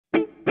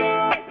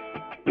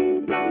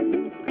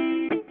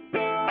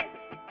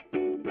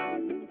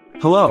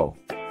Hello.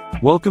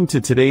 Welcome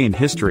to Today in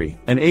History,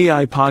 an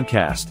AI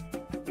podcast.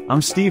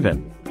 I'm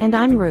Stephen. And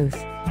I'm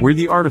Ruth. We're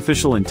the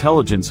artificial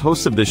intelligence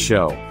hosts of this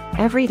show.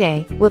 Every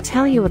day, we'll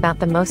tell you about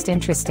the most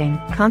interesting,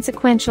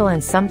 consequential,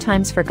 and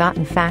sometimes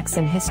forgotten facts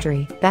in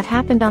history that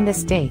happened on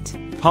this date.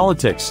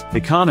 Politics,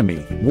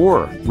 economy,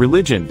 war,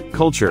 religion,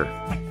 culture.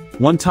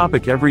 One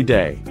topic every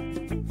day.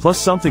 Plus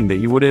something that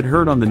you would have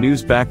heard on the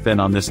news back then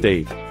on this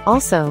date.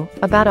 Also,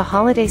 about a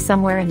holiday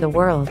somewhere in the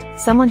world,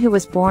 someone who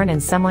was born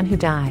and someone who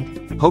died.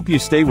 Hope you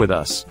stay with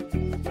us.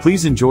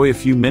 Please enjoy a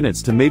few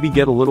minutes to maybe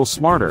get a little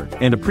smarter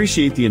and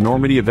appreciate the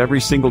enormity of every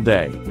single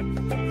day.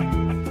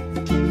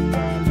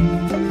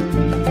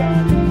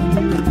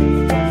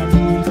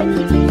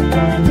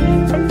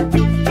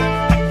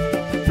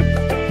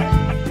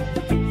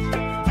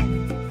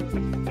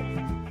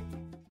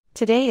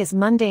 Today is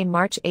Monday,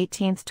 March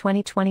 18,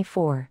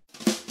 2024.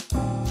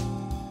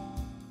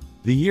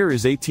 The year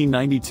is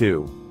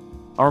 1892.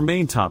 Our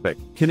main topic,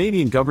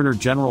 Canadian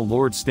Governor-General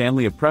Lord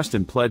Stanley of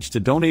Preston pledged to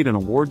donate an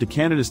award to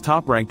Canada's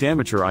top-ranked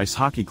amateur ice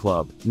hockey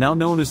club, now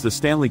known as the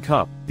Stanley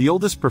Cup, the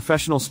oldest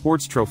professional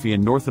sports trophy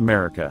in North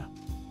America.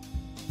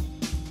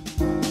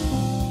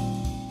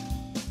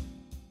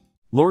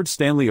 Lord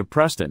Stanley of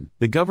Preston,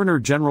 the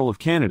Governor-General of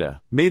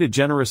Canada, made a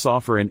generous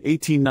offer in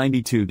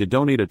 1892 to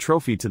donate a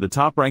trophy to the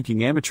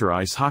top-ranking amateur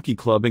ice hockey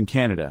club in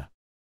Canada.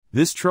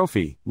 This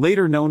trophy,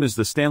 later known as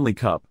the Stanley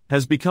Cup,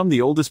 has become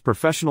the oldest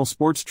professional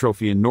sports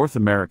trophy in North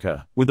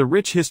America, with a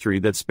rich history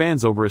that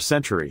spans over a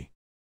century.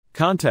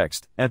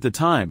 Context: at the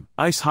time,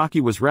 ice hockey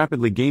was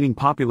rapidly gaining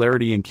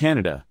popularity in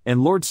Canada,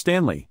 and Lord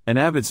Stanley, an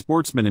avid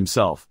sportsman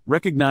himself,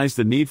 recognized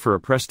the need for a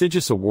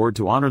prestigious award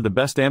to honor the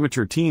best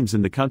amateur teams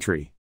in the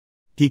country.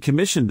 He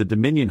commissioned the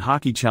Dominion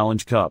Hockey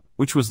Challenge Cup,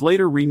 which was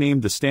later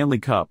renamed the Stanley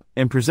Cup,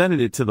 and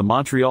presented it to the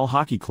Montreal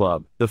Hockey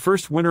Club, the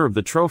first winner of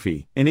the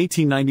trophy, in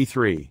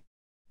 1893.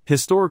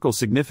 Historical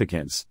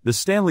significance: the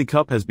Stanley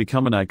Cup has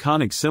become an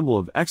iconic symbol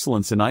of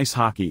excellence in ice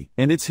hockey,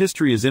 and its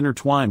history is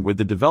intertwined with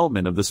the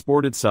development of the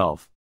sport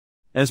itself.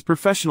 As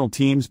professional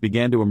teams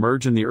began to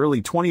emerge in the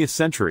early 20th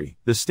century,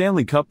 the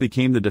Stanley Cup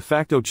became the de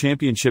facto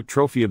championship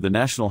trophy of the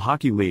National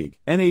Hockey League,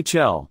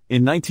 NHL,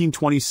 in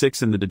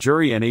 1926 and the de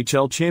jure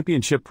NHL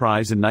Championship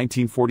Prize in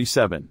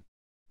 1947.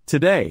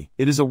 Today,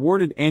 it is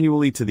awarded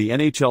annually to the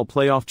NHL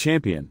playoff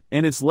champion,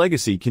 and its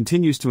legacy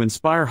continues to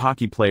inspire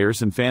hockey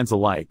players and fans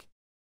alike.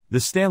 The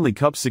Stanley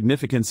Cup's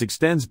significance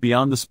extends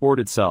beyond the sport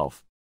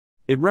itself.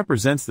 It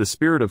represents the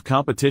spirit of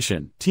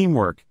competition,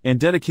 teamwork, and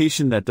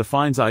dedication that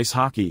defines ice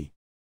hockey.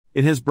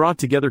 It has brought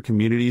together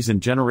communities and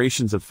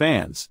generations of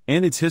fans,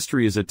 and its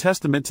history is a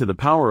testament to the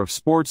power of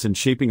sports in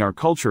shaping our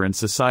culture and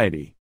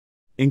society.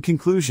 In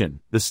conclusion,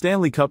 the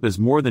Stanley Cup is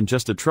more than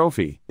just a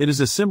trophy, it is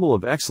a symbol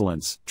of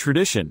excellence,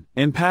 tradition,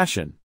 and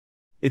passion.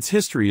 Its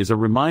history is a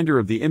reminder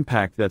of the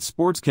impact that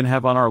sports can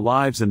have on our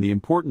lives and the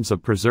importance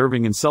of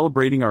preserving and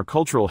celebrating our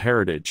cultural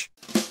heritage.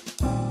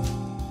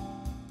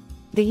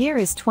 The year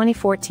is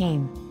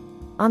 2014.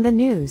 On the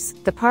news,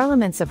 the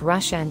parliaments of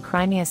Russia and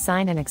Crimea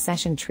sign an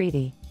accession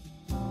treaty.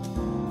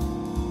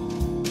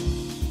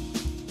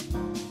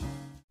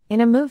 In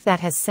a move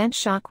that has sent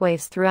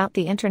shockwaves throughout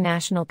the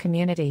international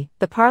community,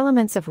 the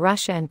parliaments of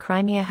Russia and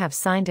Crimea have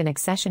signed an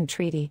accession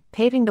treaty,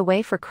 paving the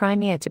way for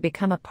Crimea to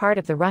become a part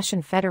of the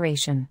Russian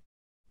Federation.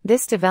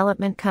 This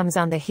development comes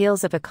on the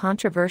heels of a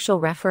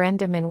controversial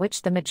referendum in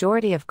which the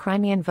majority of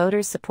Crimean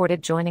voters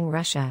supported joining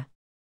Russia.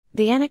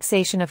 The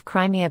annexation of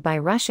Crimea by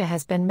Russia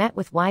has been met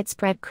with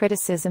widespread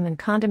criticism and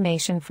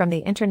condemnation from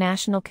the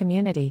international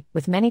community,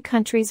 with many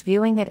countries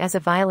viewing it as a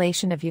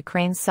violation of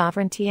Ukraine's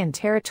sovereignty and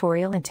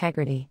territorial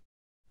integrity.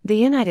 The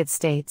United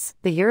States,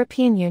 the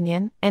European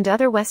Union, and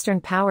other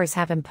Western powers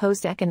have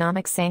imposed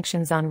economic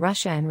sanctions on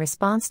Russia in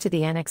response to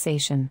the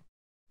annexation.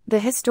 The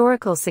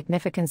historical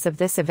significance of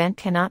this event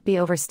cannot be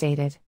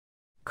overstated.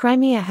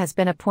 Crimea has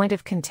been a point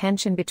of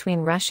contention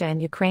between Russia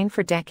and Ukraine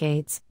for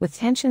decades, with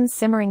tensions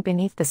simmering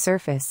beneath the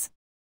surface.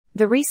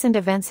 The recent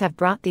events have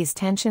brought these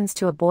tensions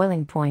to a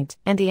boiling point,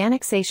 and the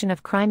annexation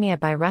of Crimea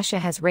by Russia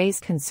has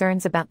raised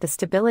concerns about the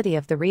stability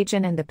of the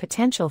region and the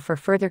potential for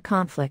further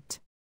conflict.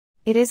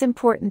 It is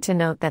important to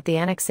note that the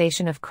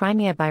annexation of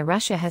Crimea by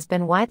Russia has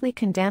been widely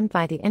condemned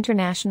by the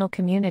international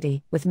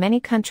community, with many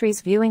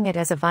countries viewing it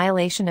as a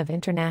violation of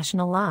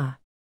international law.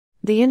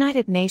 The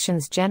United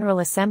Nations General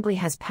Assembly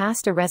has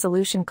passed a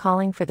resolution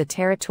calling for the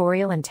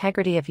territorial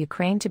integrity of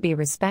Ukraine to be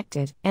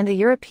respected, and the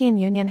European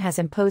Union has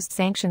imposed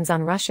sanctions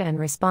on Russia in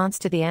response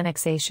to the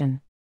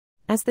annexation.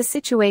 As the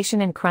situation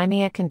in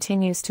Crimea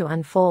continues to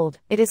unfold,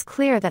 it is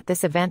clear that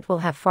this event will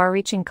have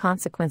far-reaching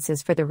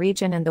consequences for the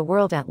region and the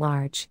world at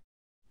large.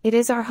 It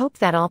is our hope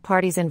that all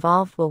parties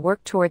involved will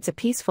work towards a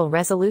peaceful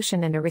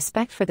resolution and a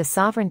respect for the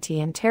sovereignty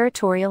and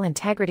territorial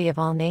integrity of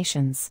all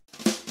nations.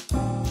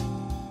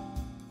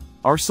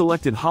 Our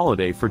selected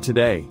holiday for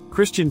today,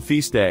 Christian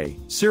Feast Day,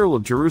 Cyril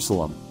of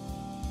Jerusalem.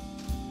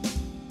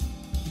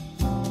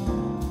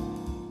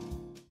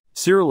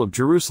 Cyril of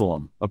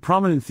Jerusalem, a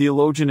prominent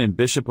theologian and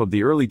bishop of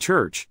the early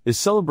church, is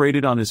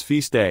celebrated on his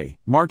feast day,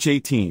 March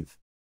 18th.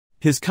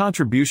 His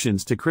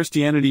contributions to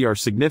Christianity are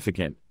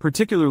significant,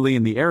 particularly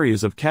in the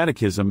areas of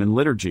catechism and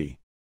liturgy.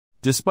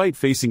 Despite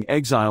facing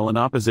exile and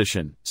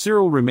opposition,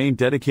 Cyril remained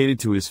dedicated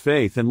to his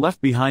faith and left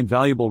behind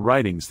valuable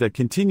writings that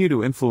continue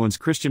to influence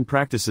Christian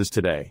practices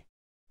today.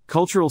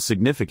 Cultural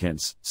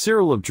significance: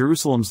 Cyril of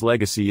Jerusalem's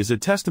legacy is a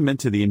testament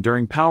to the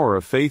enduring power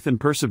of faith and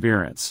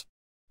perseverance.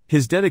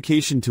 His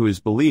dedication to his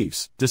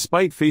beliefs,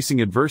 despite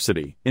facing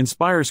adversity,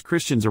 inspires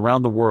Christians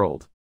around the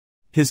world.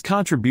 His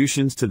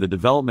contributions to the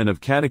development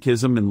of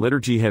catechism and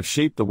liturgy have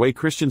shaped the way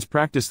Christians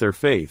practice their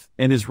faith,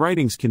 and his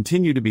writings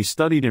continue to be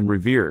studied and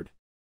revered.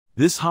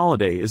 This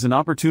holiday is an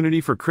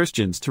opportunity for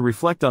Christians to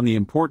reflect on the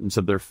importance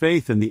of their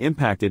faith and the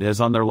impact it has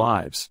on their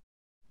lives.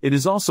 It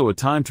is also a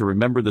time to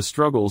remember the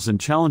struggles and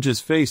challenges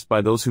faced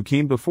by those who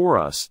came before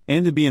us,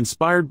 and to be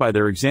inspired by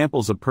their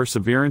examples of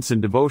perseverance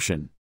and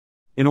devotion.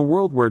 In a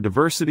world where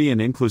diversity and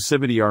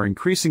inclusivity are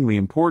increasingly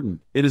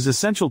important, it is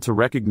essential to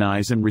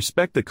recognize and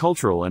respect the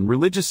cultural and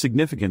religious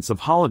significance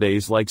of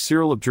holidays like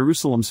Cyril of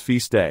Jerusalem's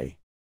feast day.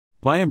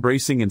 By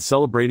embracing and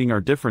celebrating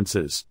our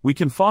differences, we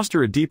can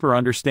foster a deeper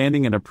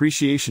understanding and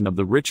appreciation of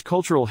the rich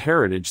cultural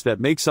heritage that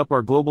makes up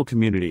our global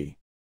community.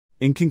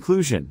 In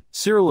conclusion,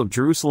 Cyril of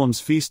Jerusalem's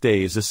feast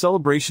day is a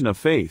celebration of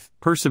faith,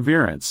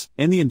 perseverance,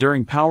 and the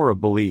enduring power of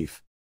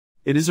belief.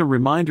 It is a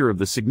reminder of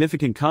the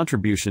significant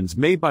contributions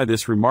made by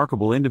this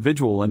remarkable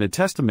individual and a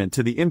testament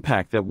to the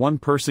impact that one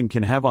person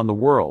can have on the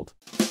world.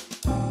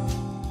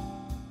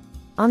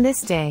 On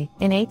this day,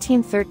 in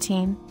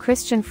 1813,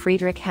 Christian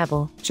Friedrich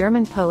Hebel,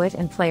 German poet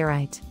and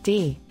playwright,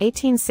 d.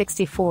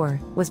 1864,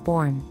 was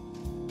born.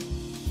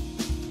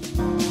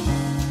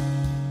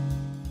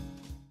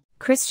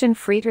 Christian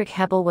Friedrich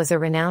Hebel was a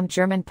renowned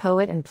German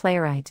poet and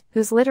playwright,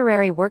 whose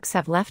literary works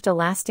have left a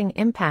lasting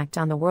impact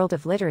on the world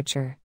of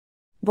literature.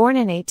 Born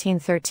in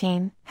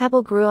 1813,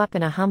 Hebel grew up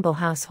in a humble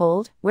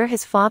household, where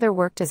his father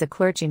worked as a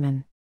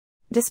clergyman.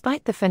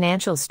 Despite the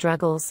financial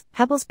struggles,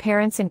 Hebel's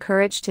parents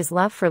encouraged his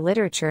love for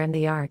literature and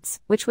the arts,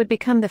 which would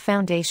become the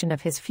foundation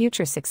of his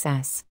future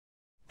success.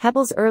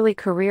 Hebel's early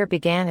career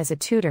began as a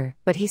tutor,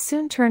 but he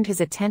soon turned his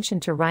attention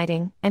to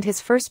writing, and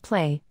his first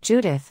play,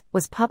 Judith,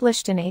 was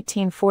published in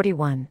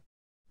 1841.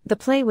 The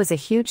play was a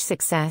huge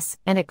success,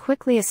 and it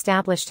quickly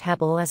established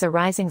Hebel as a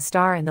rising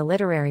star in the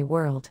literary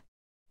world.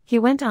 He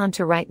went on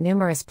to write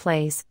numerous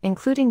plays,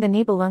 including The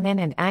Nibelungen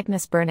and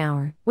Agnes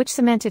Bernauer, which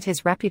cemented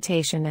his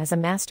reputation as a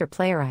master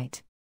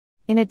playwright.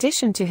 In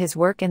addition to his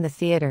work in the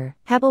theater,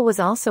 Hebel was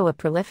also a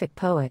prolific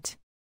poet.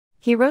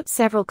 He wrote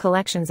several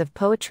collections of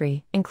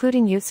poetry,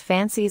 including youth's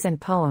fancies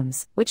and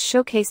poems, which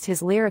showcased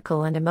his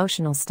lyrical and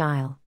emotional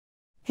style.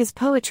 His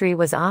poetry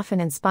was often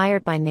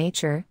inspired by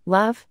nature,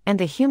 love, and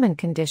the human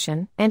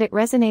condition, and it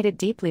resonated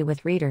deeply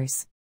with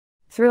readers.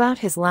 Throughout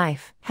his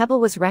life, Hebel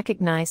was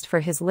recognized for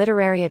his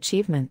literary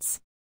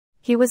achievements.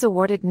 He was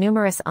awarded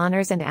numerous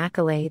honors and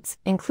accolades,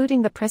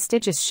 including the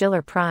prestigious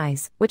Schiller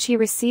Prize, which he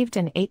received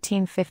in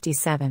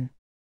 1857.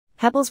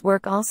 Hebel's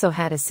work also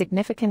had a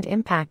significant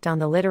impact on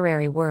the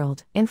literary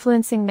world,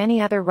 influencing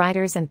many other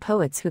writers and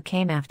poets who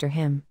came after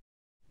him.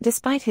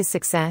 Despite his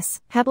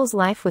success, Hebel's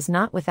life was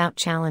not without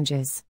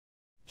challenges.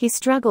 He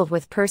struggled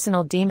with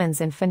personal demons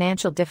and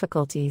financial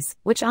difficulties,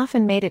 which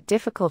often made it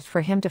difficult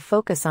for him to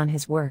focus on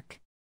his work.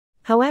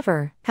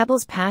 However,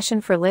 Hebel's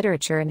passion for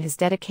literature and his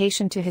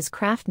dedication to his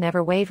craft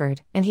never wavered,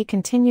 and he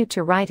continued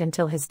to write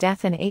until his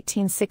death in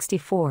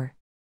 1864.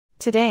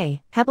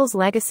 Today, Hebel's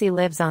legacy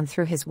lives on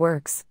through his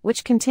works,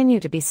 which continue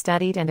to be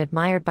studied and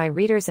admired by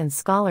readers and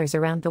scholars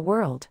around the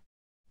world.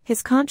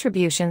 His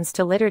contributions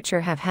to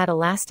literature have had a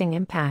lasting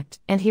impact,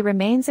 and he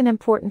remains an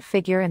important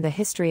figure in the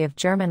history of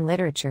German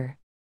literature.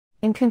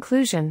 In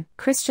conclusion,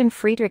 Christian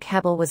Friedrich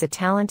Hebel was a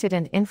talented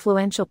and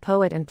influential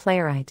poet and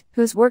playwright,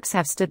 whose works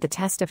have stood the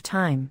test of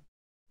time.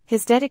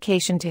 His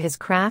dedication to his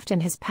craft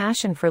and his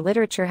passion for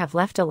literature have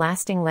left a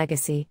lasting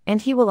legacy, and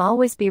he will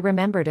always be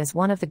remembered as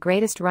one of the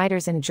greatest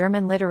writers in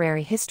German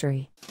literary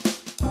history.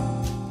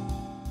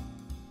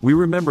 We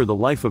remember the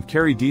life of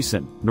Kari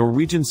Deason,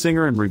 Norwegian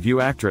singer and revue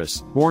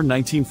actress, born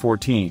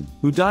 1914,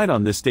 who died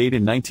on this date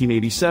in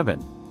 1987.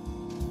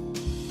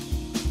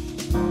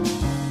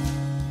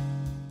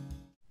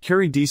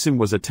 Kari Deason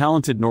was a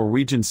talented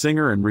Norwegian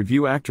singer and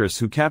revue actress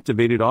who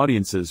captivated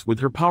audiences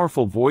with her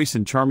powerful voice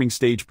and charming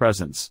stage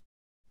presence.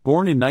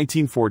 Born in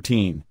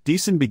 1914,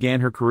 Deason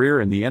began her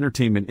career in the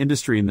entertainment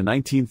industry in the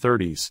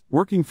 1930s,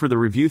 working for the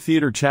revue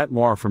theatre Chat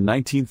Noir from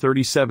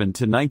 1937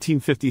 to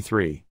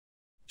 1953.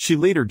 She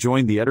later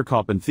joined the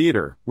Edderkoppen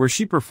Theatre, where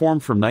she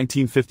performed from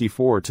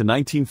 1954 to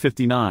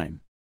 1959.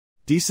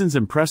 Deason's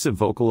impressive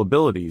vocal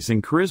abilities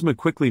and charisma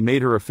quickly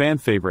made her a fan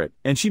favorite,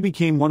 and she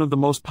became one of the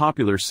most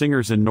popular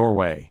singers in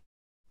Norway.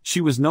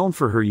 She was known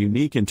for her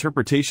unique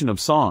interpretation of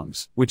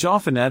songs, which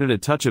often added a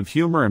touch of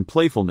humor and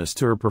playfulness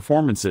to her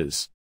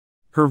performances.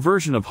 Her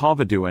version of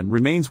Havaduen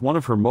remains one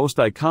of her most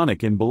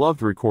iconic and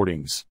beloved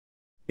recordings.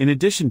 In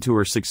addition to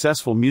her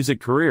successful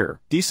music career,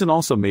 Deason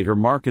also made her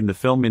mark in the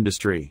film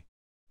industry.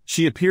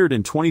 She appeared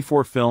in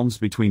 24 films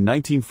between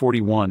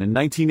 1941 and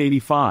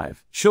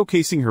 1985,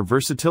 showcasing her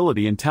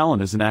versatility and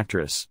talent as an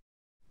actress.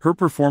 Her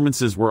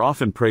performances were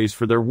often praised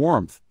for their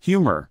warmth,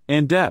 humor,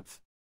 and depth.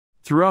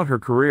 Throughout her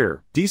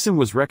career, Stephen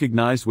was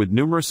recognized with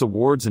numerous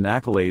awards and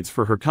accolades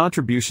for her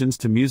contributions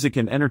to music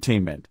and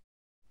entertainment.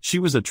 She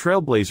was a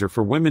trailblazer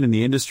for women in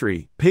the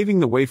industry, paving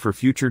the way for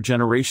future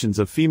generations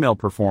of female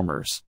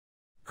performers.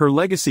 Her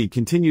legacy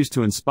continues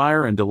to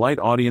inspire and delight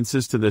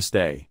audiences to this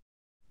day.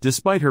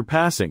 Despite her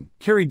passing,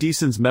 Carrie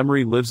Stephen's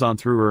memory lives on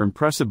through her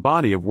impressive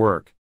body of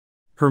work.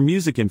 Her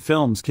music and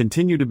films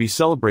continue to be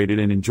celebrated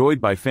and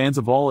enjoyed by fans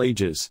of all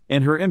ages,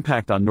 and her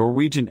impact on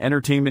Norwegian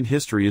entertainment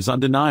history is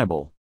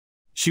undeniable.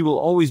 She will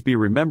always be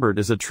remembered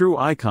as a true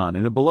icon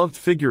and a beloved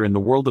figure in the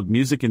world of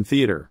music and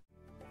theater.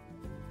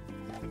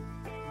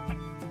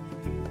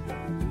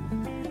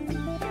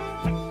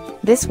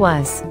 This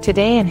was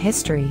Today in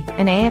History,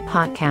 an AA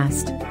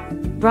podcast.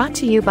 Brought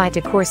to you by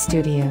Decor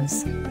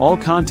Studios. All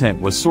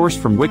content was sourced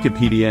from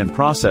Wikipedia and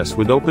processed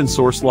with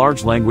open-source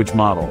large language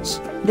models.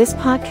 This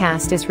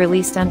podcast is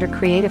released under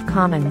Creative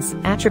Commons,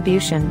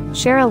 Attribution,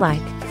 Share Alike,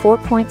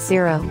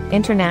 4.0,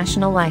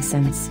 International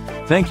License.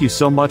 Thank you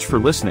so much for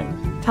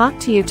listening. Talk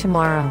to you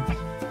tomorrow.